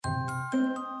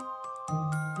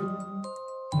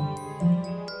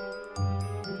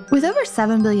With over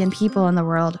 7 billion people in the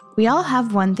world, we all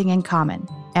have one thing in common.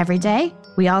 Every day,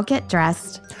 we all get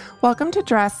dressed. Welcome to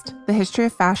Dressed, the History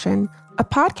of Fashion, a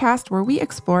podcast where we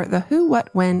explore the who, what,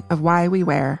 when of why we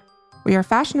wear. We are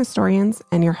fashion historians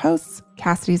and your hosts,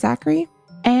 Cassidy Zachary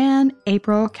and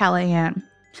April Callahan.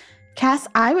 Cass,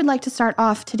 I would like to start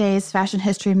off today's fashion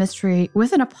history mystery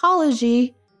with an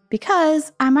apology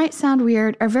because I might sound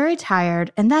weird or very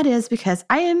tired, and that is because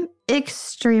I am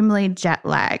extremely jet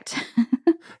lagged.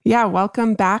 Yeah,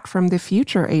 welcome back from the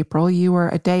future, April. You were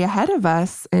a day ahead of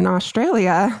us in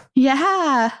Australia.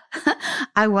 Yeah,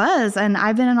 I was. And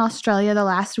I've been in Australia the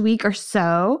last week or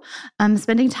so,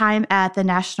 spending time at the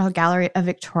National Gallery of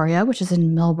Victoria, which is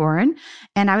in Melbourne.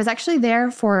 And I was actually there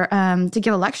for to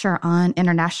give a lecture on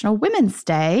International Women's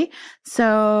Day.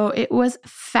 So it was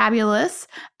fabulous.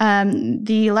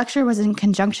 The lecture was in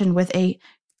conjunction with a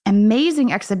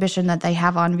amazing exhibition that they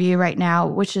have on view right now,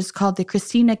 which is called the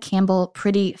Christina Campbell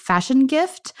Priddy Fashion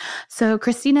Gift. So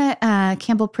Christina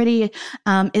Campbell Priddy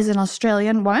is an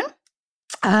Australian woman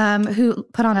who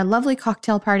put on a lovely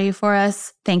cocktail party for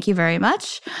us. Thank you very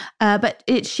much. But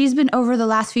she's been over the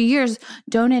last few years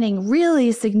donating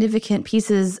really significant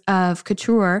pieces of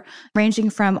couture, ranging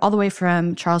from all the way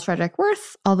from Charles Frederick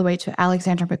Worth all the way to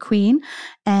Alexander McQueen.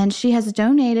 And she has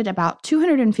donated about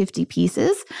 250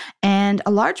 pieces, and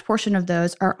a large portion of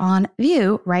those are on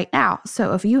view right now.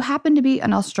 So if you happen to be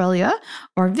in Australia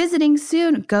or visiting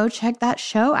soon, go check that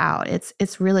show out.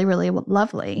 It's really, really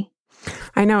lovely.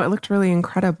 I know, it looked really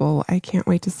incredible. I can't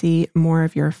wait to see more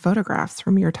of your photographs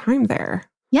from your time there.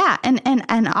 Yeah, and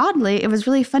oddly, it was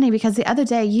really funny because the other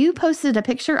day you posted a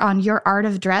picture on your Art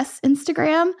of Dress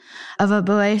Instagram of a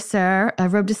boy, sir, a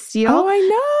robe de style. Oh, I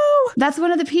know. That's one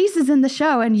of the pieces in the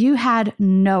show, and you had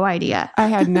no idea. I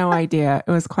had no idea.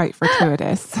 It was quite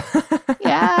fortuitous.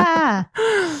 Yeah.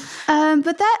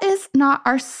 But that is not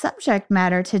our subject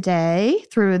matter today,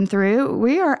 through and through.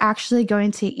 We are actually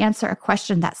going to answer a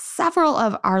question that several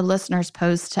of our listeners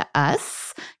posed to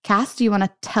us. Cass, do you want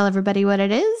to tell everybody what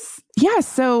it is? Yeah,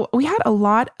 so we had a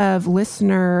lot of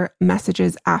listener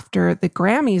messages after the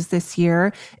Grammys this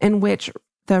year in which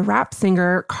the rap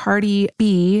singer Cardi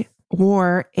B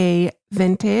wore a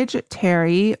vintage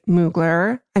Thierry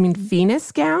Mugler,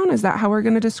 Venus gown. Is that how we're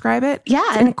going to describe it? Yeah.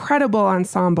 It's an incredible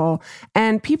ensemble.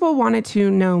 And people wanted to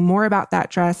know more about that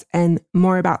dress and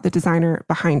more about the designer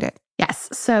behind it. Yes.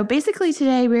 So basically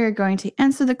today we're going to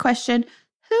answer the question,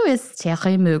 who is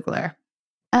Thierry Mugler?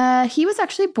 He was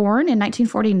actually born in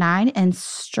 1949 in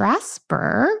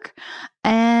Strasbourg,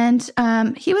 and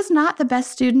he was not the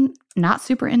best student, not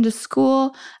super into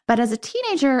school, but as a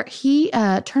teenager, he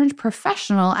turned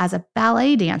professional as a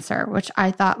ballet dancer, which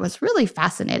I thought was really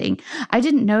fascinating. I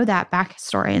didn't know that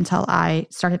backstory until I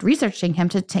started researching him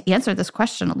to answer this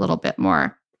question a little bit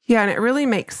more. Yeah, and it really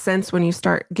makes sense when you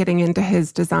start getting into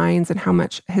his designs and how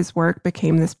much his work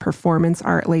became this performance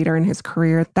art later in his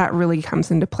career. That really comes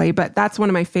into play. But that's one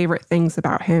of my favorite things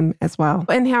about him as well.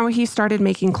 And how he started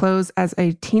making clothes as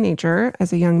a teenager,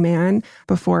 as a young man,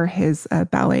 before his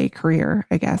ballet career,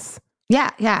 I guess.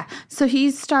 Yeah. So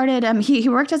he started, he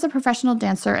worked as a professional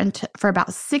dancer for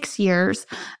about 6 years.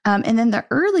 And then the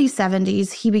early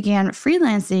 70s, he began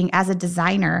freelancing as a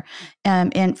designer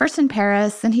first in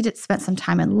Paris. Then he spent some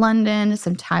time in London,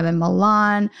 some time in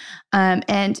Milan.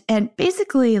 And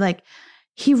basically, like,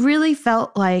 he really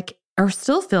felt like, or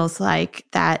still feels like,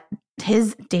 that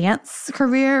his dance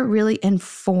career really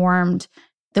informed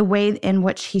the way in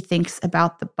which he thinks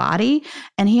about the body.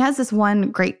 And he has this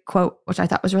one great quote, which I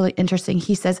thought was really interesting.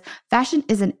 He says, "Fashion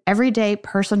is an everyday,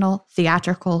 personal,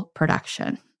 theatrical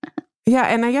production." Yeah,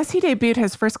 and I guess he debuted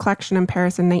his first collection in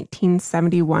Paris in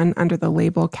 1971 under the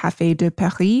label Café de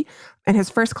Paris, and his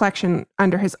first collection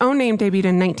under his own name debuted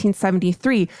in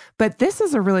 1973. But this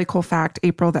is a really cool fact,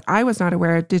 April, that I was not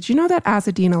aware of. Did you know that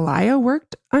Azzedine Alaïa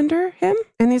worked under him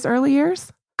in these early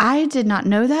years? I did not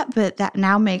know that, but that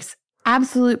now makes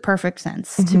absolute perfect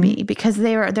sense to me, because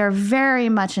they're very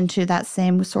much into that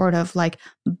same sort of like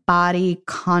body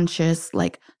conscious,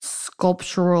 like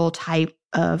sculptural type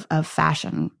of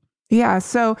fashion. Yeah,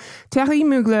 so Thierry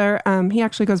Mugler, he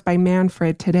actually goes by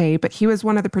Manfred today, but he was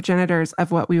one of the progenitors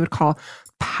of what we would call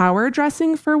power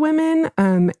dressing for women.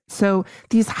 So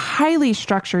these highly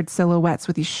structured silhouettes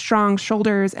with these strong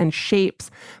shoulders and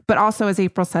shapes, but also, as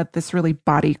April said, this really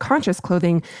body-conscious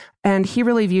clothing. And he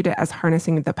really viewed it as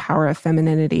harnessing the power of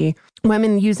femininity,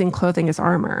 women using clothing as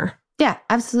armor. Yeah,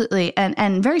 absolutely.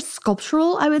 And very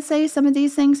sculptural, I would say, some of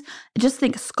these things. Just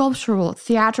think sculptural,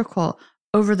 theatrical,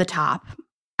 over the top.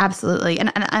 Absolutely.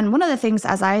 And one of the things,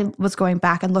 as I was going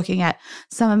back and looking at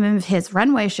some of his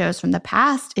runway shows from the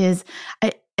past, is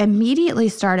immediately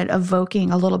started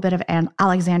evoking a little bit of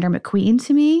Alexander McQueen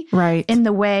to me. Right. In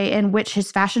the way in which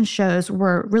his fashion shows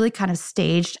were really kind of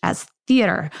staged as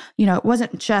theater. It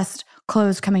wasn't just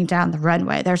clothes coming down the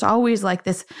runway. There's always like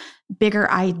this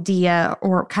bigger idea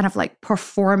or kind of like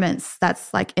performance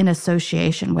that's like in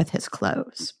association with his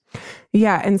clothes.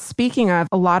 Yeah. And speaking of,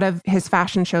 a lot of his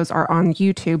fashion shows are on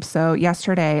YouTube. So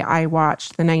yesterday I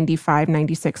watched the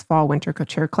 95-96 Fall Winter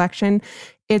Couture collection.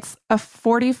 It's a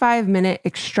 45-minute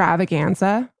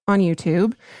extravaganza on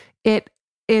YouTube. It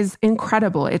is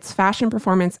incredible. It's fashion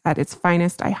performance at its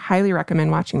finest. I highly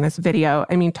recommend watching this video.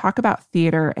 I mean, talk about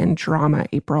theater and drama,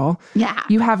 April. Yeah.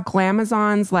 You have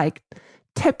glamazons like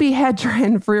Tippi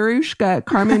Hedren, Verushka,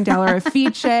 Carmen Del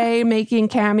Refice making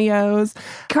cameos.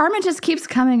 Carmen just keeps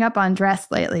coming up on dress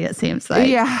lately, it seems like.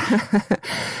 Yeah.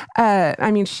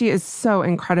 I mean, she is so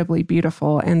incredibly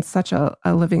beautiful and such a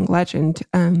living legend.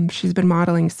 She's been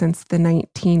modeling since the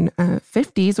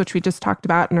 1950s, which we just talked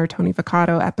about in our Tony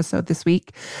Vacato episode this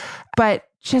week. But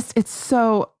just, it's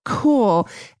so cool.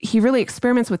 He really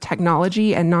experiments with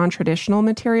technology and non-traditional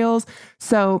materials.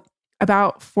 So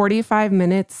about 45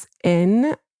 minutes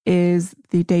in is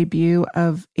the debut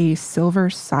of a silver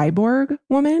cyborg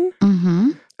woman. Mm-hmm.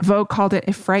 Vogue called it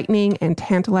a frightening and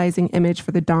tantalizing image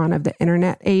for the dawn of the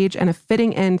internet age and a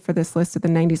fitting end for this list of the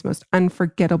 90s most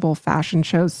unforgettable fashion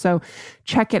shows. So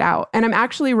check it out. And I'm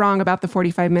actually wrong about the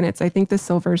 45 minutes. I think the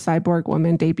silver cyborg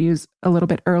woman debuts a little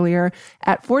bit earlier.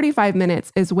 At 45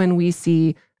 minutes is when we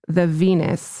see the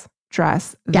Venus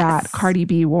dress that Cardi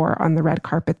B wore on the red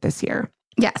carpet this year.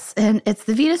 Yes, and it's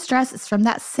the Venus dress. It's from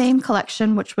that same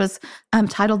collection, which was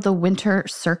titled the Winter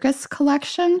Circus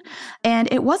Collection.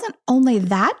 And it wasn't only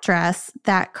that dress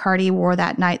that Cardi wore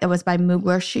that night that was by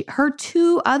Mugler. Her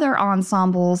two other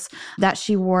ensembles that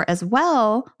she wore as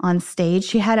well on stage.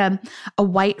 She had a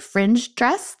white fringe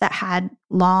dress that had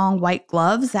long white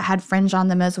gloves that had fringe on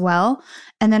them as well.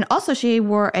 And then also she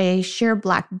wore a sheer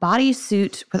black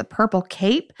bodysuit with a purple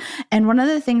cape. And one of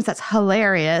the things that's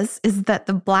hilarious is that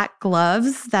the black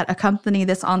gloves that accompany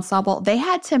this ensemble, they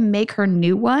had to make her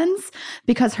new ones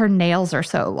because her nails are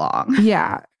so long.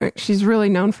 Yeah. She's really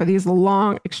known for these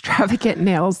long, extravagant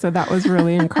nails. So that was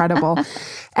really incredible.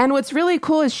 And what's really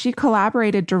cool is she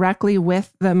collaborated directly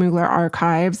with the Mugler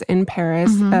Archives in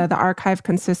Paris. Mm-hmm. The archive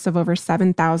consists of over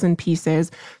 7,000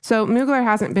 pieces. So Mugler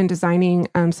hasn't been designing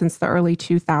since the early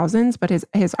 2000s, but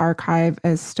his archive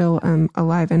is still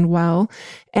alive and well.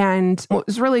 And what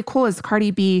was really cool is Cardi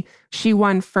B, she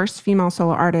won First Female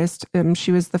Solo Artist.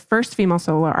 She was the first female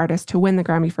solo artist to win the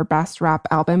Grammy for Best Rap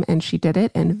Album, and she did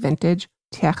it in vintage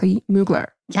Thierry Mugler.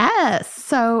 Yes.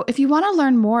 So if you want to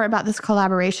learn more about this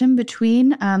collaboration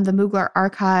between the Mugler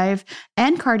Archive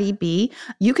and Cardi B,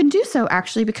 you can do so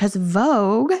actually because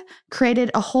Vogue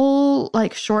created a whole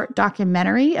short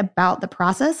documentary about the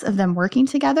process of them working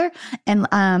together. And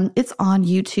it's on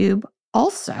YouTube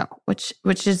also, which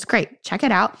is great. Check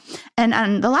it out.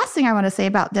 And the last thing I want to say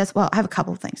about this, well, I have a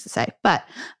couple of things to say, but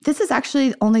this is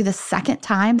actually only the second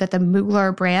time that the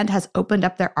Mugler brand has opened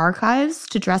up their archives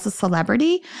to dress a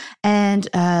celebrity. And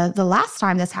the last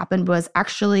time this happened was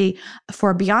actually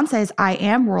for Beyonce's I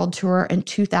Am World Tour in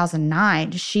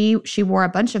 2009. She wore a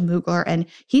bunch of Mugler, and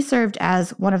he served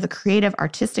as one of the creative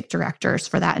artistic directors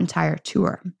for that entire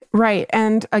tour. Right.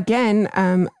 And again,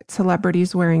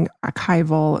 celebrities wearing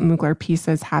archival Mugler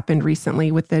pieces happened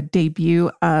recently with the debut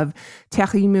of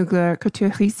Thierry Mugler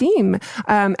Couturisme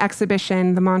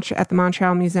exhibition at the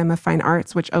Montreal Museum of Fine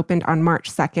Arts, which opened on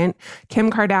March 2nd. Kim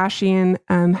Kardashian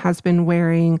has been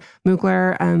wearing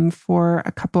Mugler for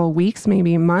a couple of weeks,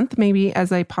 maybe a month, maybe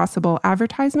as a possible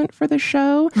advertisement for the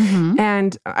show. Mm-hmm.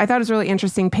 And I thought it was really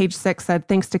interesting. Page 6 said,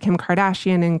 thanks to Kim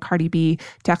Kardashian and Cardi B,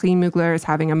 Thierry Mugler is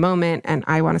having a moment. And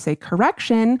I want to say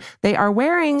correction, they are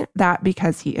wearing that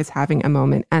because he is having a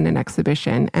moment and an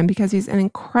exhibition, and because he's an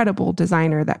incredible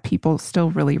designer that people still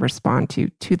really respond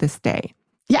to this day.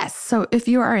 Yes. So if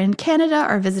you are in Canada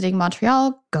or visiting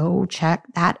Montreal, go check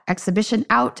that exhibition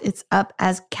out. It's up,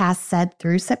 as Cass said,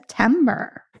 through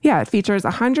September. Yeah, it features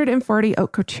 140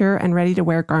 haute couture and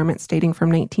ready-to-wear garments dating from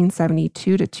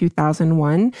 1972 to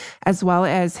 2001, as well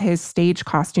as his stage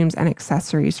costumes and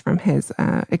accessories from his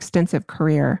extensive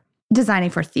career. Designing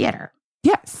for theater.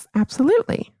 Yes,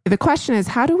 absolutely. The question is,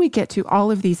 how do we get to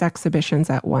all of these exhibitions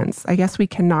at once? I guess we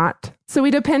cannot. So we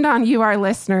depend on you, our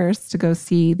listeners, to go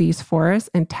see these for us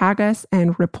and tag us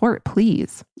and report,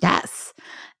 please. Yes.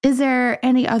 Is there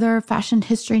any other fashion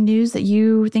history news that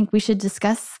you think we should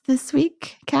discuss this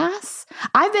week, Cass?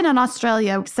 I've been in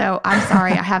Australia, so I'm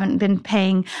sorry I haven't been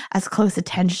paying as close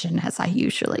attention as I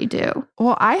usually do.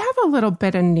 Well, I have a little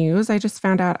bit of news. I just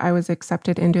found out I was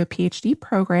accepted into a PhD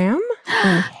program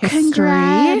in history.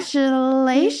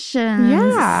 Congratulations.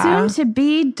 Yeah. Soon to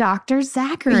be Dr.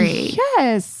 Zachary.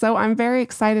 Yes. So I'm very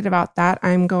excited about that.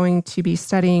 I'm going to be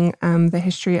studying the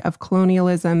history of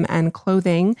colonialism and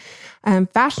clothing,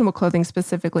 fashionable clothing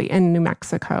specifically in New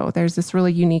Mexico. There's this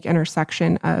really unique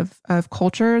intersection of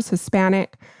cultures,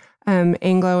 Hispanic,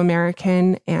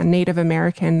 Anglo-American, and Native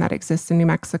American that exists in New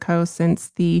Mexico since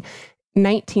the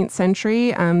 19th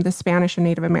century. The Spanish and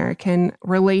Native American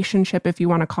relationship, if you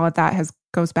want to call it that,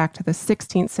 goes back to the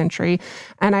 16th century.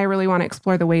 And I really want to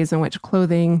explore the ways in which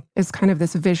clothing is kind of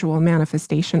this visual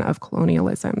manifestation of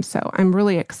colonialism. So I'm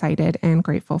really excited and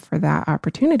grateful for that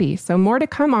opportunity. So more to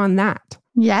come on that.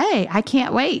 Yay, I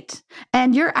can't wait.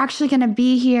 And you're actually going to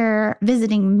be here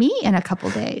visiting me in a couple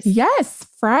days. Yes,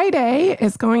 Friday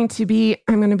is I'm going to be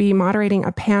moderating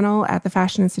a panel at the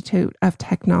Fashion Institute of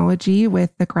Technology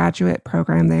with the graduate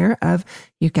program there of,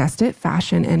 you guessed it,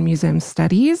 Fashion and Museum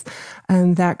Studies.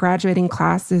 That graduating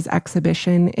class's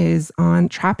exhibition is on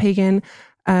Trapphagen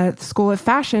School of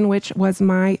Fashion, which was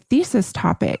my thesis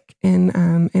topic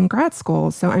in grad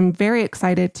school. So I'm very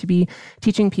excited to be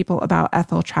teaching people about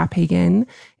Ethel Trapphagen.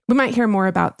 We might hear more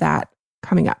about that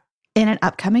coming up in an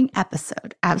upcoming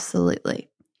episode. Absolutely.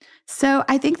 So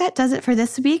I think that does it for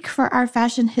this week for our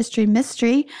Fashion History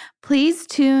Mystery. Please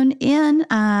tune in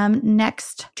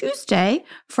next Tuesday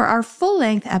for our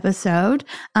full-length episode.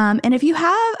 And if you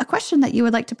have a question that you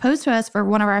would like to pose to us for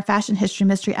one of our Fashion History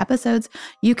Mystery episodes,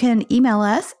 you can email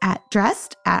us at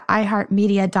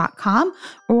dressed@iheartmedia.com,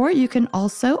 or you can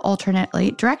also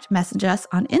alternately direct message us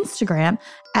on Instagram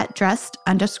at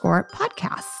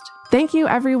dressed_podcast. Thank you,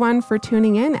 everyone, for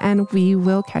tuning in, and we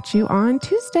will catch you on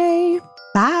Tuesday.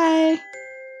 Bye.